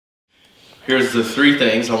Here's the three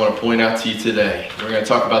things I want to point out to you today. We're going to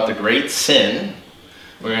talk about the great sin.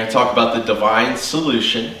 We're going to talk about the divine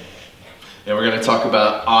solution. And we're going to talk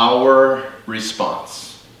about our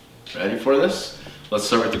response. Ready for this? Let's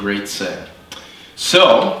start with the great sin.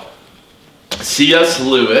 So, C.S.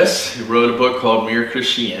 Lewis wrote a book called Mere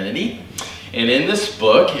Christianity. And in this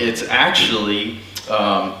book, it's actually,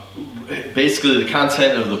 basically the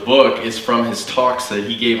content of the book is from his talks that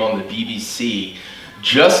he gave on the BBC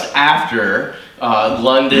just after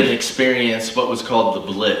London experienced what was called the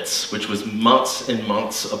Blitz, which was months and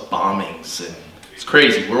months of bombings. And it's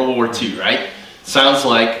crazy, World War II, right? Sounds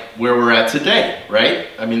like where we're at today, right?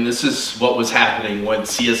 I mean, this is what was happening when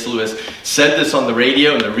C.S. Lewis said this on the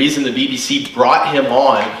radio, and the reason the BBC brought him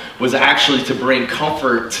on was actually to bring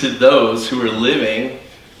comfort to those who were living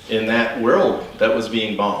in that world that was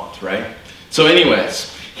being bombed, right? So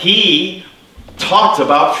anyways, he talked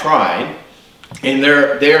about pride, and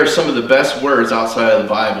there are some of the best words outside of the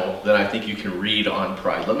Bible that I think you can read on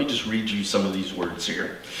pride. Let me just read you some of these words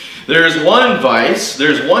here. There's one vice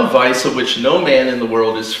of which no man in the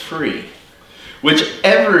world is free, which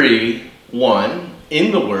everyone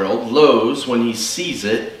in the world loathes when he sees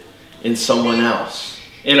it in someone else,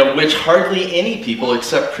 and of which hardly any people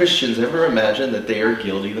except Christians ever imagine that they are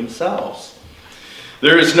guilty themselves.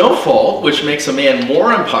 There is no fault which makes a man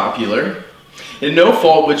more unpopular, and no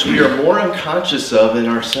fault which we are more unconscious of in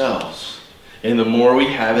ourselves. And the more we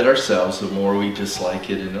have it ourselves, the more we dislike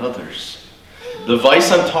it in others. The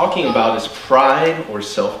vice I'm talking about is pride or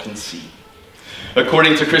self-conceit.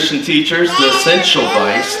 According to Christian teachers, the essential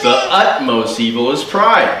vice, the utmost evil, is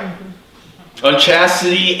pride.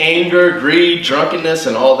 Unchastity, anger, greed, drunkenness,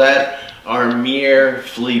 and all that are mere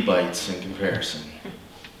flea bites in comparison.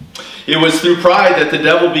 It was through pride that the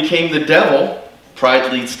devil became the devil.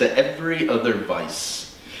 Pride leads to every other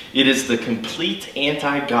vice. It is the complete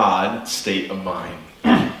anti-God state of mind.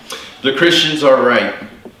 The Christians are right.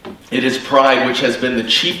 It is pride which has been the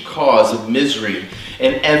chief cause of misery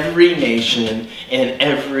in every nation and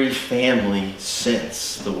every family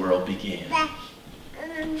since the world began.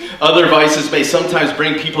 Other vices may sometimes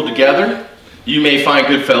bring people together. You may find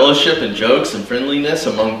good fellowship and jokes and friendliness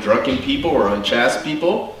among drunken people or unchaste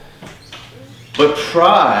people. But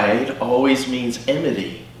pride always means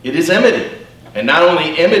enmity. It is enmity. And not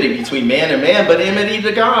only enmity between man and man, but enmity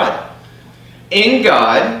to God. In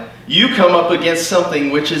God, you come up against something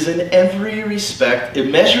which is in every respect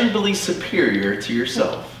immeasurably superior to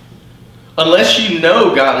yourself. Unless you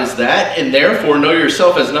know God is that, and therefore know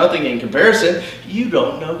yourself as nothing in comparison, you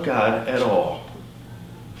don't know God at all.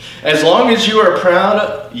 As long as you are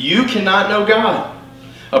proud, you cannot know God.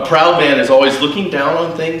 A proud man is always looking down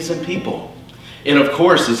on things and people. And of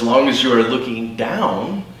course, as long as you are looking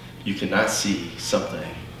down, you cannot see something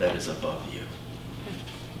that is above you.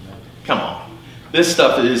 Come on. This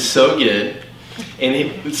stuff is so good.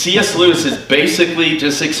 And C.S. Lewis is basically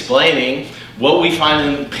just explaining what we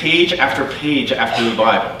find in page after the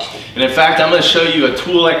Bible. And in fact, I'm going to show you a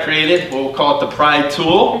tool I created. We'll call it the Pride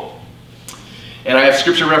Tool. And I have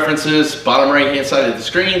scripture references bottom right hand side of the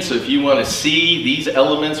screen. So if you want to see these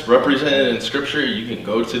elements represented in scripture, you can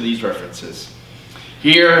go to these references.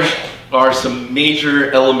 Here are some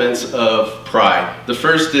major elements of pride. The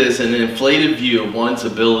first is an inflated view of one's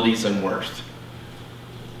abilities and worth.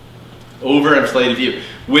 Overinflated view,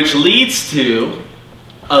 which leads to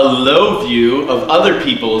a low view of other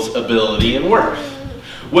people's ability and worth.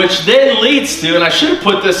 Which then leads to, and I should have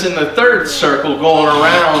put this in the third circle going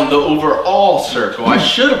around the overall circle. I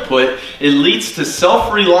should have put, it leads to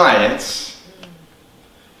self-reliance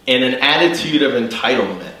and an attitude of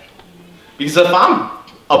entitlement. Because if I'm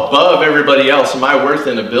above everybody else in my worth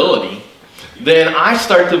and ability, then I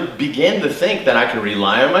start to begin to think that I can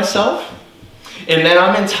rely on myself and that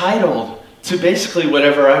I'm entitled to basically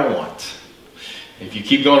whatever I want. If you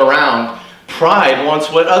keep going around, pride wants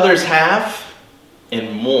what others have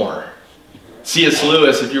and more. C.S.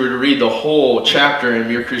 Lewis, if you were to read the whole chapter in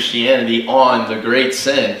Mere Christianity on the great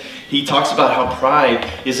sin, he talks about how pride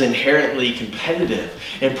is inherently competitive.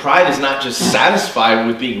 And pride is not just satisfied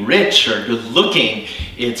with being rich or good looking.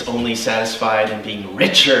 It's only satisfied in being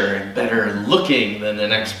richer and better looking than the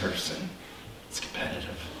next person. It's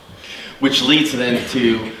competitive. Which leads then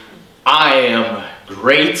to, I am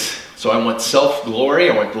great, so I want self-glory.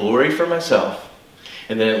 I want glory for myself.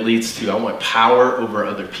 And then it leads to, I want power over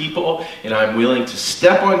other people, and I'm willing to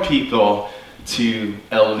step on people to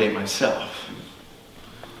elevate myself.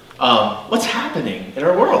 What's happening in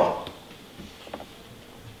our world?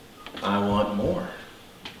 I want more.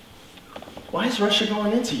 Why is Russia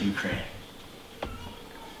going into Ukraine?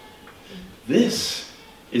 This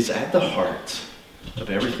is at the heart of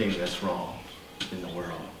everything that's wrong in the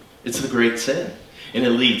world. It's the great sin, and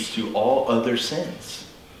it leads to all other sins.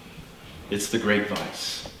 It's the great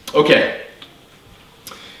vice. Okay.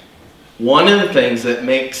 One of the things that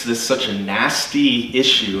makes this such a nasty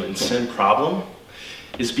issue and sin problem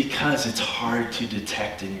is because it's hard to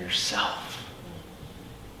detect in yourself.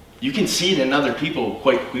 You can see it in other people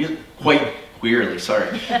clearly.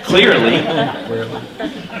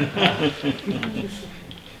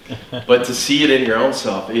 But to see it in your own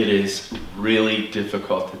self, it is really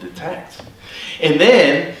difficult to detect. And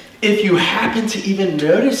then, if you happen to even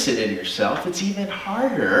notice it in yourself, it's even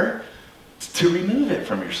harder to remove it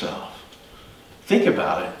from yourself. Think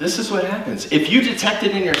about it. This is what happens. If you detect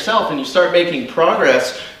it in yourself and you start making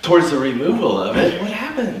progress towards the removal of it, what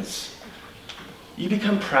happens? You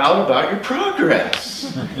become proud about your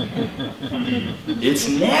progress. It's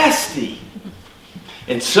nasty.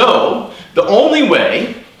 And so, the only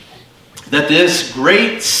way that this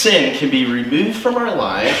great sin can be removed from our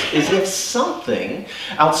lives is if something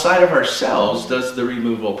outside of ourselves does the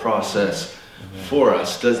removal process for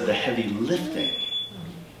us, does the heavy lifting.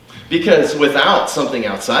 Because without something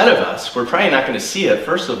outside of us, we're probably not going to see it,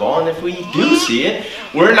 first of all. And if we do see it,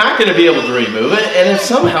 we're not going to be able to remove it. And if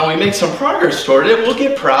somehow we make some progress toward it, we'll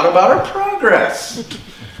get proud about our progress.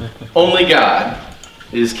 Only God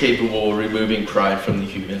is capable of removing pride from the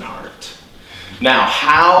human heart. Now,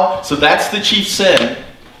 how? So that's the chief sin.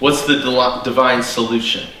 What's the divine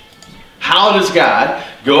solution? How does God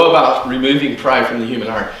go about removing pride from the human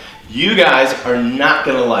heart? You guys are not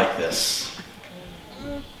going to like this.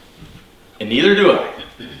 And neither do I.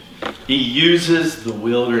 He uses the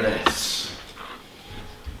wilderness.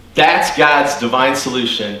 That's God's divine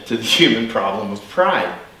solution to the human problem of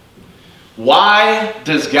pride. Why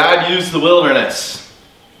does God use the wilderness?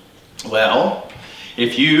 Well,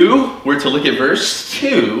 if you were to look at verse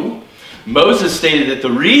 2, Moses stated that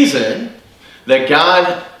the reason that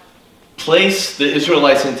God placed the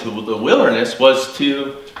Israelites into the wilderness was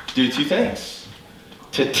to do two things.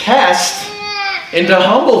 To test and to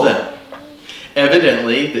humble them.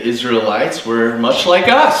 Evidently, the Israelites were much like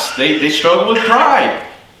us. They struggled with pride.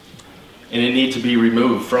 And it needed to be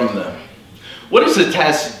removed from them. What does a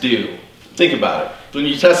test do? Think about it. When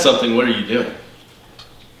you test something, what are you doing?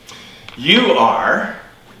 You are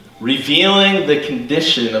revealing the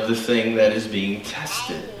condition of the thing that is being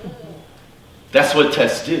tested. That's what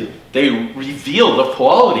tests do. They reveal the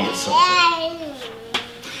quality of something.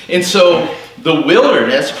 And so, the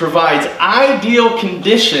wilderness provides ideal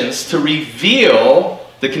conditions to reveal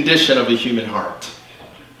the condition of the human heart.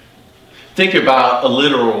 Think about a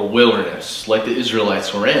literal wilderness like the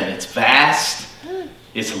Israelites were in. It's vast,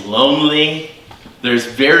 it's lonely, there's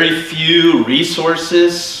very few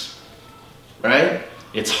resources, right?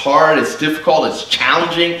 It's hard, it's difficult, it's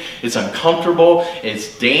challenging, it's uncomfortable,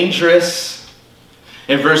 it's dangerous.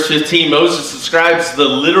 In verse 15, Moses describes the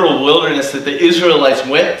literal wilderness that the Israelites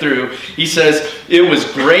went through. He says, it was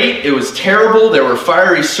great, it was terrible, there were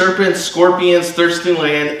fiery serpents, scorpions, thirsty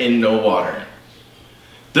land, and no water.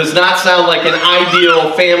 Does not sound like an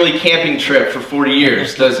ideal family camping trip for 40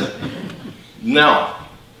 years, does it? No.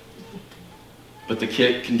 But the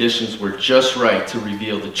conditions were just right to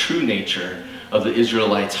reveal the true nature of the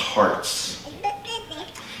Israelites' hearts.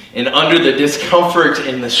 And under the discomfort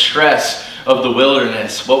and the stress of the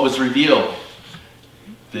wilderness, what was revealed?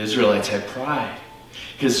 The Israelites had pride.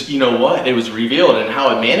 Because you know what? It was revealed, and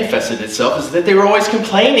how it manifested itself is that they were always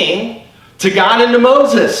complaining to God and to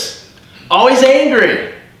Moses. Always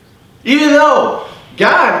angry. Even though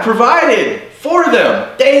God provided for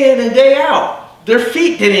them day in and day out. Their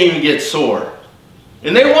feet didn't even get sore.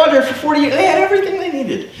 And they wandered for 40 years. They had everything they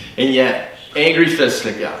needed. And yet, angry fists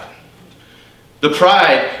at God. The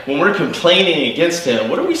pride, when we're complaining against Him,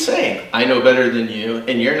 what are we saying? I know better than you,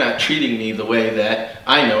 and you're not treating me the way that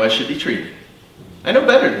I know I should be treated. I know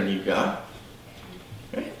better than you, God.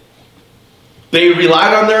 Right? They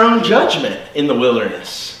relied on their own judgment in the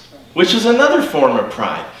wilderness, which is another form of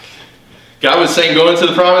pride. God was saying, go into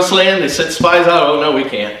the promised land. They sent spies out. Oh, no, we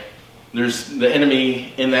can't. The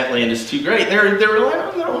enemy in that land is too great. They're relying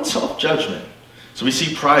on their own self-judgment. So we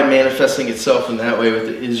see pride manifesting itself in that way with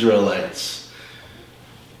the Israelites.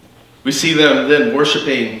 We see them then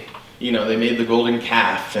worshiping, they made the golden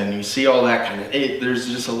calf, and you see all that kind of, there's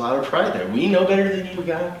just a lot of pride there. We know better than you,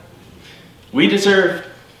 God. We deserve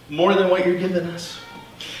more than what you're giving us.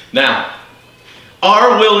 Now,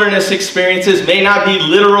 our wilderness experiences may not be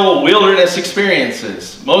literal wilderness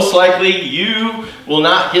experiences. Most likely, you will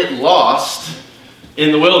not get lost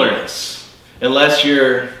in the wilderness unless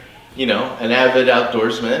you're, an avid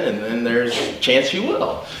outdoorsman, and then there's a chance you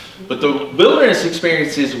will. But the wilderness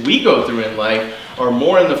experiences we go through in life are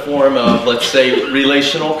more in the form of, let's say,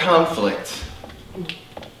 relational conflict,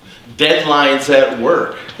 deadlines at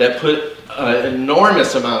work that put an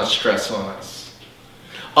enormous amount of stress on us,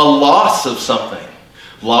 a loss of something,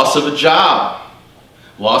 loss of a job,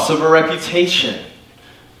 loss of a reputation,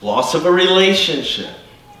 loss of a relationship.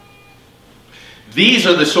 These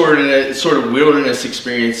are the sort of wilderness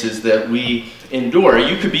experiences that we endure.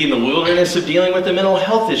 You could be in the wilderness of dealing with a mental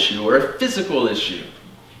health issue or a physical issue.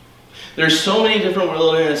 There's so many different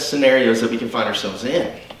wilderness scenarios that we can find ourselves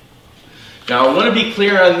in. Now, I want to be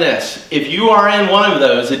clear on this. If you are in one of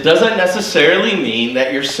those, it doesn't necessarily mean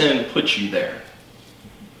that your sin puts you there.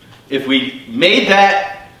 If we made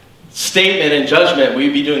that statement and judgment,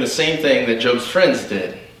 we'd be doing the same thing that Job's friends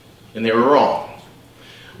did, and they were wrong.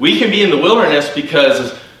 We can be in the wilderness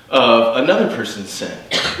because of another person's sin.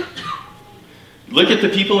 Look at the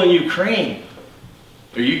people in Ukraine.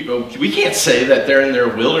 We can't say that they're in their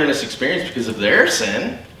wilderness experience because of their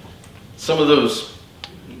sin. Some of those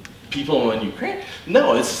people in Ukraine.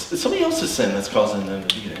 No, it's somebody else's sin that's causing them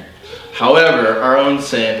to be there. However, our own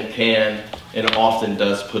sin can and often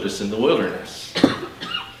does put us in the wilderness.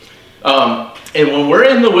 And when we're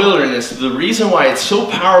in the wilderness, the reason why it's so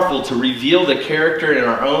powerful to reveal the character in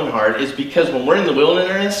our own heart is because when we're in the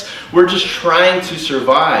wilderness, we're just trying to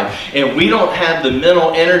survive. And we don't have the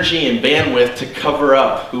mental energy and bandwidth to cover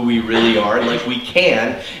up who we really are like we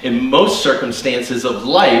can in most circumstances of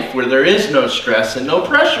life where there is no stress and no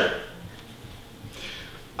pressure.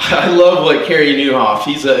 I love what Carey Nieuwhof,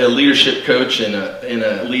 he's a leadership coach and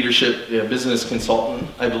a leadership business consultant,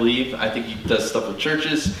 I believe. I think he does stuff with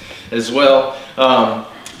churches as well.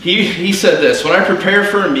 He said this: when I prepare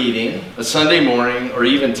for a meeting, a Sunday morning, or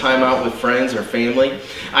even time out with friends or family,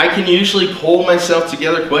 I can usually pull myself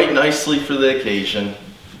together quite nicely for the occasion.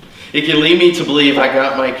 It can lead me to believe I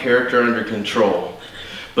got my character under control.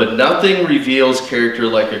 But nothing reveals character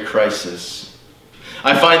like a crisis.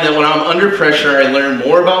 I find that when I'm under pressure, I learn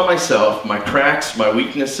more about myself, my cracks, my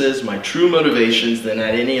weaknesses, my true motivations than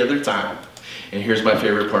at any other time. And here's my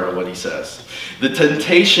favorite part of what he says. The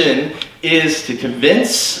temptation is to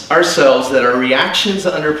convince ourselves that our reactions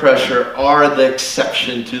under pressure are the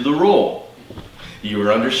exception to the rule. You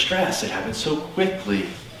are under stress. It happens so quickly.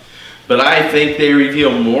 But I think they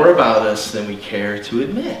reveal more about us than we care to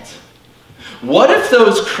admit. What if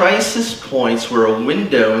those crisis points were a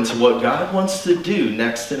window into what God wants to do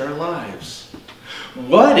next in our lives?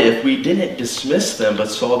 What if we didn't dismiss them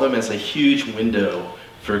but saw them as a huge window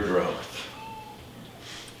for growth?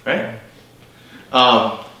 Right?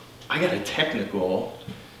 I got a technical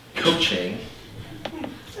coaching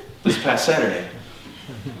this past Saturday.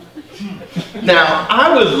 Now,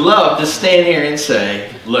 I would love to stand here and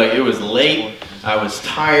say, look, it was late, I was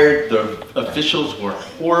tired, the officials were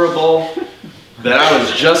horrible, that I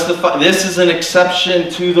was justified. This is an exception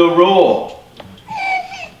to the rule.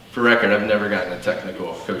 For record, I've never gotten a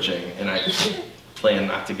technical coaching, and I plan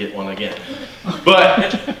not to get one again.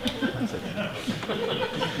 But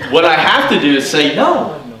what I have to do is say,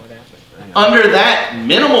 no. Under that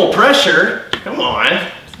minimal pressure, come on,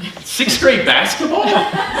 6th grade basketball?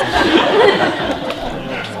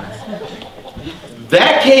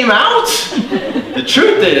 That came out. The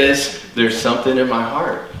truth is, there's something in my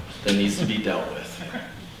heart that needs to be dealt with.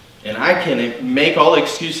 And I can make all the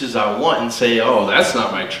excuses I want and say, oh, that's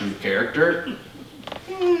not my true character.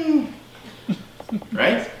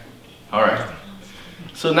 Right? All right.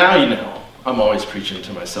 So now you know. I'm always preaching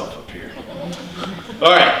to myself up here. All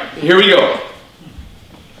right, here we go.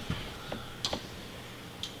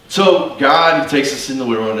 So God takes us in the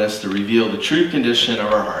wilderness to reveal the true condition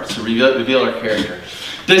of our hearts, to reveal our character.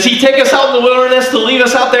 Does he take us out in the wilderness to leave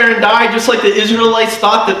us out there and die just like the Israelites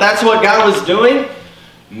thought that that's what God was doing?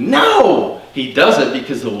 No, he does it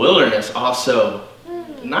because the wilderness also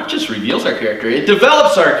not just reveals our character, it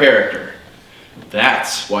develops our character.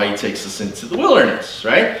 That's why he takes us into the wilderness,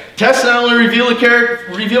 right? Tests not only reveal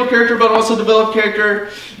character, but also develop character.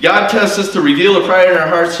 God tests us to reveal the pride in our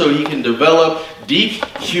hearts so he can develop deep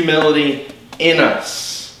humility in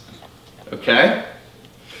us. Okay?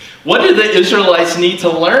 What did the Israelites need to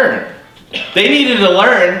learn? They needed to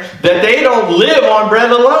learn that they don't live on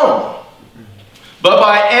bread alone, but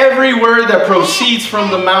by every word that proceeds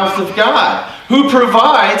from the mouth of God, who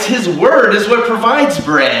provides, his word is what provides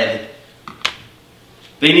bread.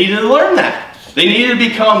 They needed to learn that. They needed to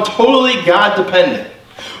become totally God-dependent.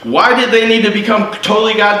 Why did they need to become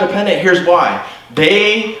totally God-dependent? Here's why.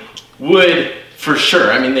 They would, for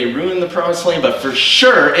sure, they ruined the promised land, but for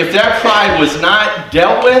sure, if that pride was not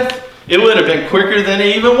dealt with, it would have been quicker than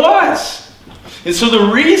it even was. And so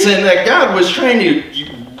the reason that God was trying to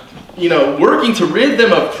working to rid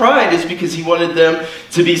them of pride is because he wanted them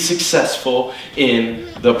to be successful in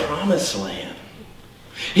the promised land.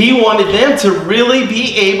 He wanted them to really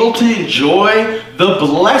be able to enjoy the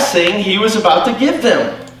blessing he was about to give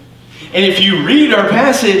them. And if you read our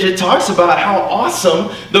passage, it talks about how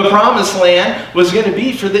awesome the promised land was going to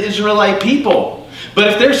be for the Israelite people. But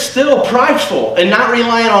if they're still prideful and not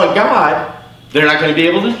relying on God, they're not going to be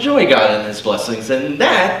able to enjoy God and his blessings. And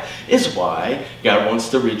that is why God wants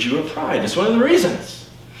to rid you of pride. It's one of the reasons.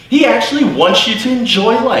 He actually wants you to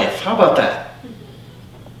enjoy life. How about that?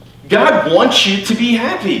 God wants you to be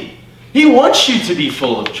happy. He wants you to be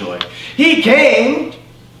full of joy. He came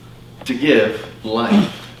to give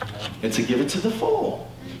life and to give it to the full.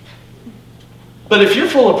 But if you're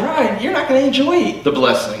full of pride, you're not going to enjoy the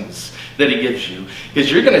blessings that he gives you,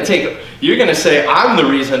 because you're going to say, I'm the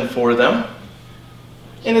reason for them,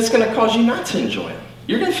 and it's going to cause you not to enjoy them.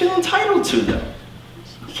 You're going to feel entitled to them.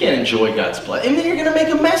 You can't enjoy God's blessing. And then you're going to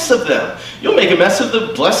make a mess of them. You'll make a mess of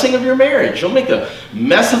the blessing of your marriage. You'll make a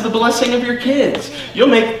mess of the blessing of your kids. You'll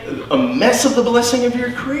make a mess of the blessing of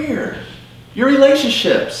your career, your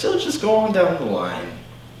relationships. It'll just go on down the line.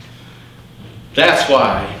 That's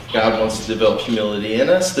why God wants to develop humility in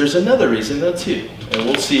us. There's another reason, though, too. And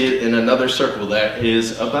we'll see it in another circle that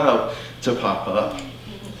is about to pop up.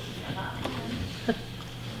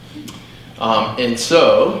 And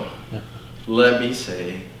so, let me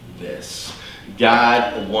say this.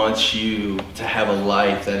 God wants you to have a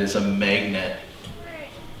life that is a magnet,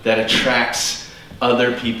 that attracts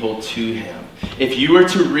other people to him. If you were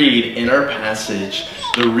to read in our passage,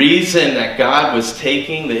 the reason that God was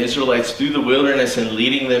taking the Israelites through the wilderness and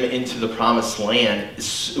leading them into the promised land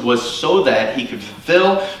was so that he could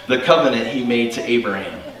fulfill the covenant he made to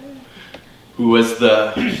Abraham, who was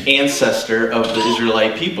the ancestor of the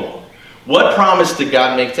Israelite people. What promise did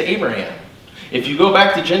God make to Abraham? If you go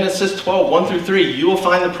back to Genesis 12, 1 through 3, you will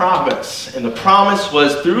find the promise. And the promise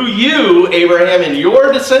was, through you, Abraham, and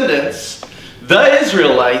your descendants, the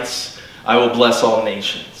Israelites, I will bless all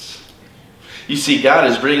nations. You see, God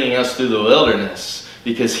is bringing us through the wilderness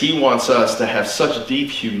because he wants us to have such deep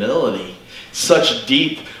humility, such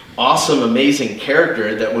deep, awesome, amazing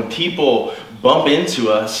character that when people bump into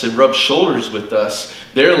us and rub shoulders with us,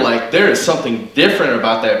 they're like, there is something different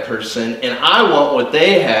about that person, and I want what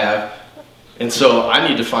they have, and so I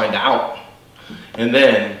need to find out. And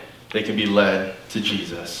then they can be led to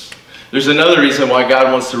Jesus. There's another reason why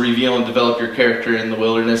God wants to reveal and develop your character in the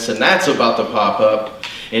wilderness, and that's about to pop up,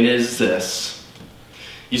 and it is this.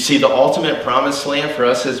 You see, the ultimate promised land for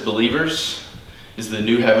us as believers is the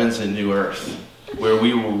new heavens and new earth, where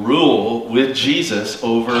we will rule with Jesus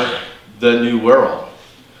over the new world.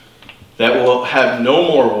 That will have no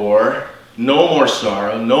more war, no more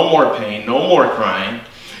sorrow, no more pain, no more crying.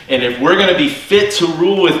 And if we're going to be fit to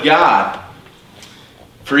rule with God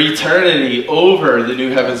for eternity over the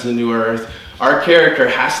new heavens and new earth, our character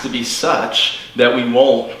has to be such that we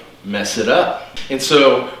won't mess it up. And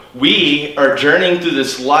so we are journeying through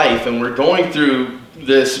this life, and we're going through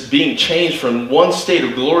this being changed from one state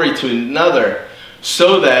of glory to another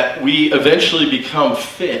so that we eventually become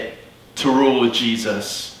fit to rule with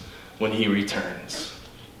Jesus when he returns.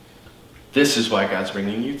 This is why God's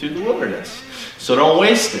bringing you through the wilderness. So don't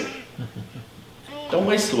waste it. Don't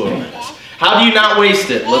waste the wilderness. How do you not waste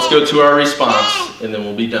it? Let's go to our response, and then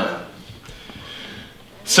we'll be done.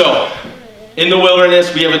 So, in the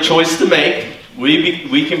wilderness, we have a choice to make.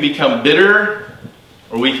 We can become bitter,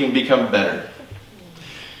 or we can become better.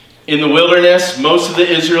 In the wilderness, most of the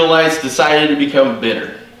Israelites decided to become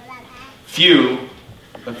bitter.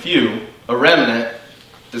 A remnant,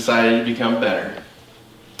 decided to become better.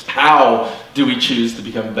 How do we choose to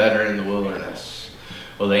become better in the wilderness?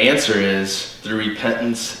 Well, the answer is through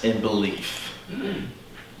repentance and belief.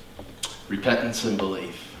 Repentance and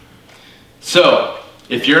belief. So,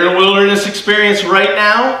 if you're in a wilderness experience right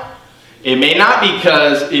now, it may not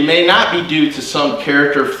be due to some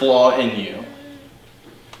character flaw in you,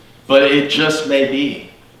 but it just may be.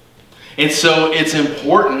 And so it's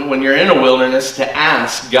important when you're in a wilderness to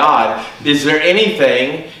ask God, is there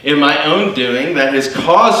anything in my own doing that has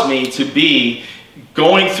caused me to be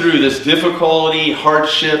going through this difficulty,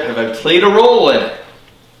 hardship? Have I played a role in it?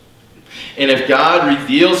 And if God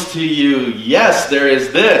reveals to you, yes, there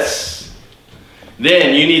is this,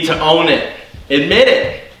 then you need to own it. Admit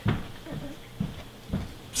it.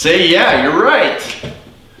 Say, yeah, you're right.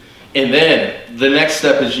 And then the next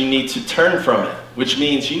step is you need to turn from it, which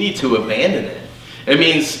means you need to abandon it. It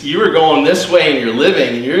means you are going this way and you're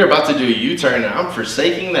living, and you're about to do a U-turn, and I'm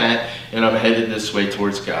forsaking that, and I'm headed this way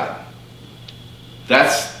towards God.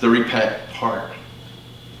 That's the repent part.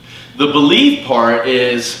 The believe part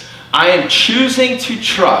is, I am choosing to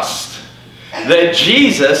trust that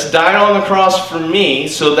Jesus died on the cross for me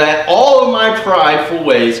so that all of my prideful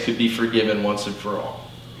ways could be forgiven once and for all.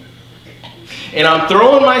 And I'm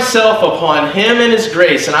throwing myself upon him and his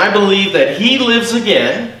grace, and I believe that he lives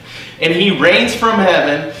again, and he reigns from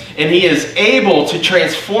heaven, and he is able to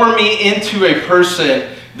transform me into a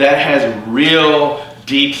person that has real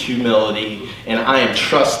deep humility, and I am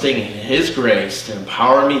trusting in his grace to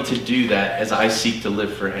empower me to do that as I seek to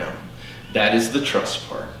live for him. That is the trust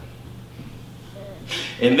part.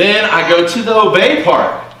 And then I go to the obey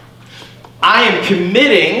part. I am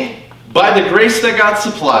committing, by the grace that God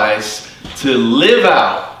supplies, to live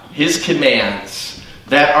out his commands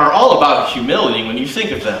that are all about humility when you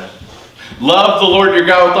think of them. Love the Lord your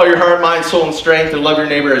God with all your heart, mind, soul, and strength, and love your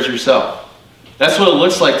neighbor as yourself. That's what it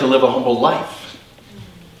looks like to live a humble life.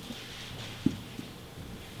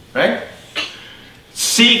 Right?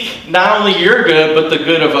 Seek not only your good, but the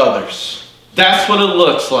good of others. That's what it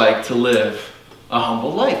looks like to live a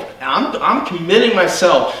humble life. I'm committing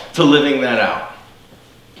myself to living that out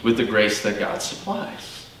with the grace that God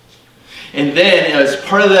supplies. And then as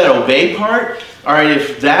part of that obey part, all right,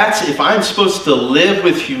 if I'm supposed to live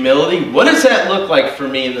with humility, what does that look like for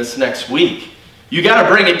me in this next week? You got to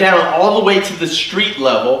bring it down all the way to the street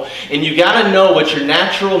level, and you got to know what your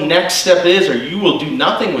natural next step is, or you will do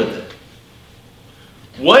nothing with it.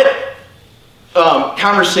 What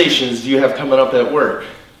conversations do you have coming up at work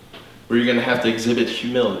where you're going to have to exhibit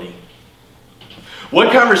humility?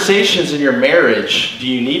 What conversations in your marriage do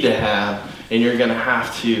you need to have, and you're going to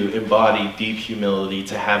have to embody deep humility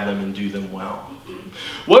to have them and do them well?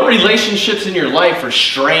 What relationships in your life are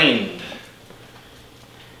strained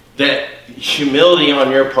that humility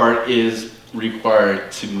on your part is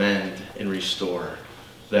required to mend and restore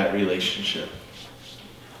that relationship?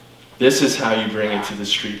 This is how you bring it to the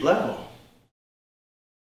street level.